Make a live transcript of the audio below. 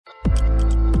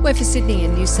We're for Sydney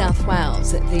and New South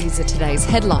Wales. These are today's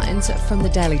headlines from the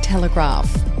Daily Telegraph.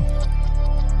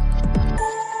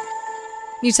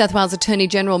 New South Wales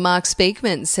Attorney-General Mark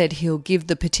Speakman said he'll give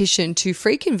the petition to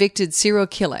free-convicted serial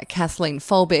killer Kathleen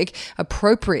Folbigg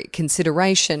appropriate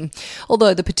consideration.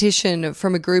 Although the petition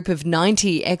from a group of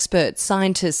 90 expert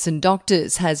scientists and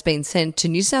doctors has been sent to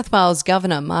New South Wales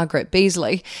Governor Margaret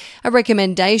Beazley, a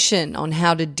recommendation on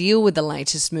how to deal with the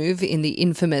latest move in the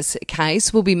infamous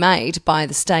case will be made by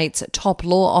the state's top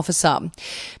law officer.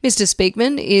 Mr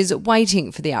Speakman is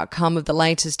waiting for the outcome of the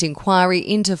latest inquiry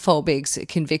into Folbigg's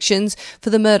convictions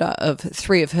for the murder of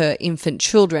 3 of her infant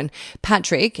children,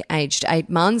 Patrick, aged 8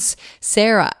 months,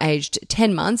 Sarah, aged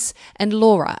 10 months, and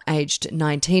Laura, aged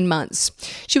 19 months.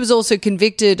 She was also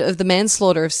convicted of the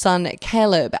manslaughter of son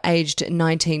Caleb, aged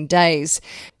 19 days.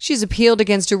 She's appealed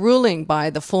against a ruling by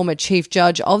the former Chief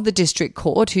Judge of the District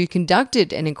Court who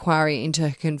conducted an inquiry into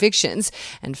her convictions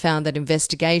and found that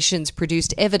investigations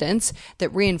produced evidence that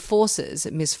reinforces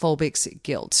Ms Folbigg's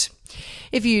guilt.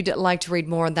 If you'd like to read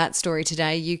more on that story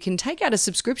today, you can take out a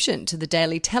subscription to the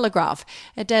Daily Telegraph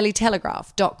at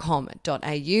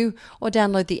dailytelegraph.com.au or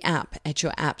download the app at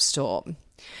your app store.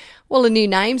 Well, a new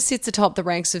name sits atop the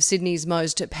ranks of Sydney's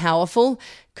most powerful,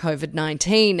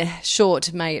 COVID-19.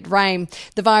 Short may it rain.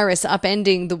 The virus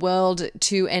upending the world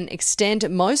to an extent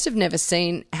most have never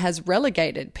seen has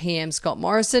relegated PM Scott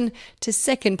Morrison to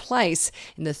second place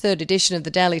in the third edition of the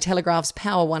Daily Telegraph's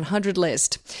Power 100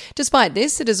 list. Despite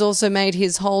this, it has also made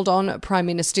his hold on prime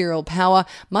ministerial power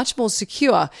much more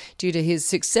secure due to his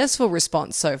successful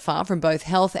response so far from both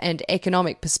health and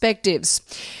economic perspectives.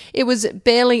 It was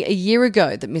barely a year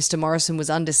ago that Mr Morrison was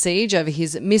under siege over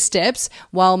his missteps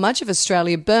while much of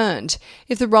Australia burned.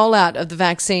 If the rollout of the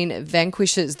vaccine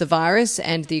vanquishes the virus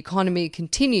and the economy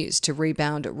continues to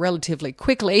rebound relatively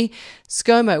quickly,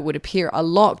 ScoMo would appear a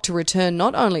lock to return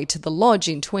not only to the Lodge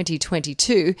in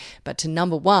 2022, but to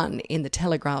number 1 in the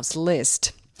Telegraph's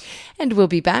list. And we'll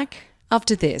be back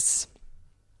after this.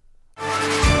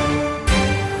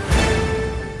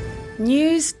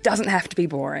 News doesn't have to be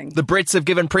boring. The Brits have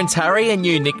given Prince Harry a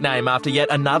new nickname after yet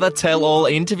another tell-all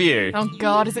interview. Oh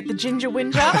God, is it the Ginger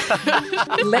Whinger?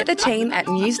 Let the team at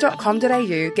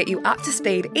news.com.au get you up to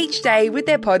speed each day with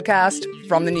their podcast,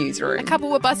 From the Newsroom. A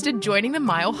couple were busted joining the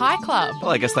Mile High Club.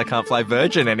 Well, I guess they can't fly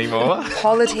Virgin anymore.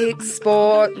 Politics,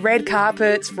 sport, red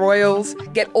carpets, royals.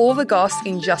 Get all the goss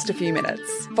in just a few minutes.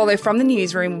 Follow From the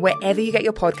Newsroom wherever you get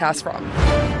your podcast from.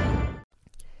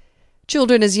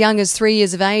 Children as young as 3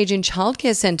 years of age in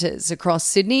childcare centres across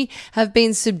Sydney have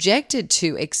been subjected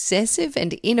to excessive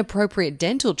and inappropriate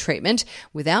dental treatment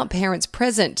without parents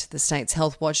present, the state's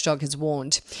health watchdog has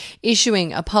warned.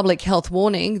 Issuing a public health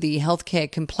warning, the Healthcare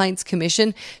Complaints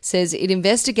Commission says it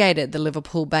investigated the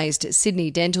Liverpool-based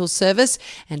Sydney Dental Service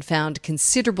and found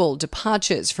considerable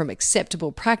departures from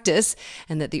acceptable practice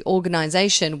and that the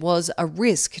organisation was a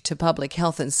risk to public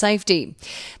health and safety.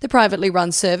 The privately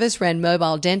run service ran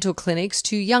mobile dental clinics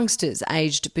to youngsters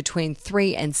aged between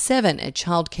 3 and 7 at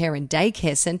childcare and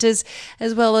daycare centres,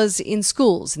 as well as in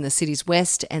schools in the city's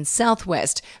west and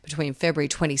southwest between February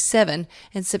 27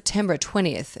 and September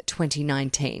 20th,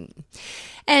 2019.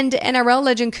 And NRL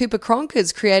legend Cooper Cronk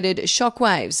has created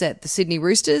shockwaves at the Sydney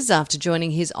Roosters after joining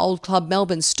his old club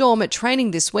Melbourne Storm at training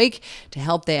this week to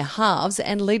help their halves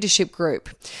and leadership group.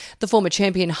 The former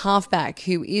champion halfback,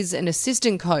 who is an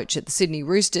assistant coach at the Sydney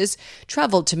Roosters,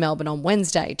 travelled to Melbourne on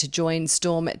Wednesday to join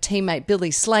Storm teammate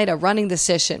Billy Slater running the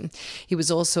session. He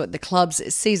was also at the club's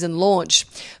season launch.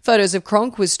 Photos of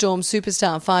Cronk with Storm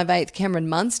superstar 5'8" Cameron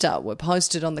Munster were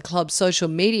posted on the club's social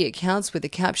media accounts with a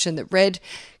caption that read,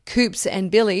 "Coops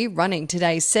and Billy running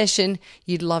today's session.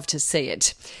 You'd love to see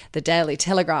it." The Daily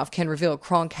Telegraph can reveal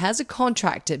Cronk has a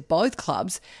contract at both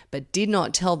clubs, but did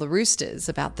not tell the Roosters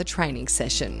about the training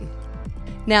session.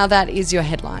 Now that is your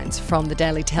headlines from the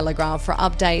Daily Telegraph. For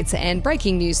updates and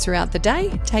breaking news throughout the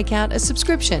day, take out a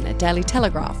subscription at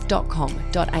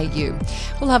dailytelegraph.com.au.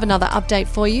 We'll have another update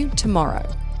for you tomorrow.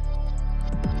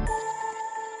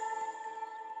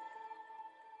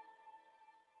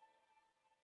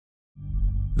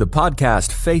 The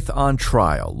podcast Faith on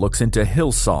Trial looks into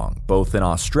Hillsong, both in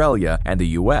Australia and the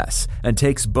US, and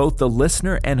takes both the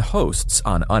listener and hosts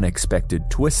on unexpected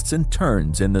twists and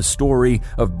turns in the story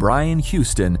of Brian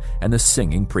Houston and the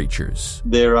Singing Preachers.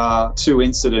 There are 2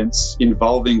 incidents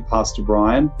involving Pastor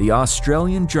Brian. The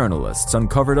Australian journalists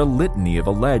uncovered a litany of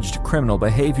alleged criminal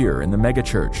behavior in the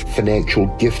megachurch. Financial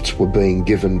gifts were being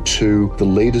given to the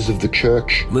leaders of the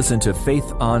church. Listen to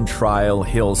Faith on Trial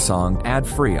Hillsong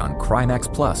ad-free on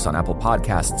Crimex Plus on Apple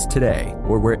Podcasts today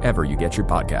or wherever you get your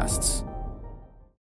podcasts.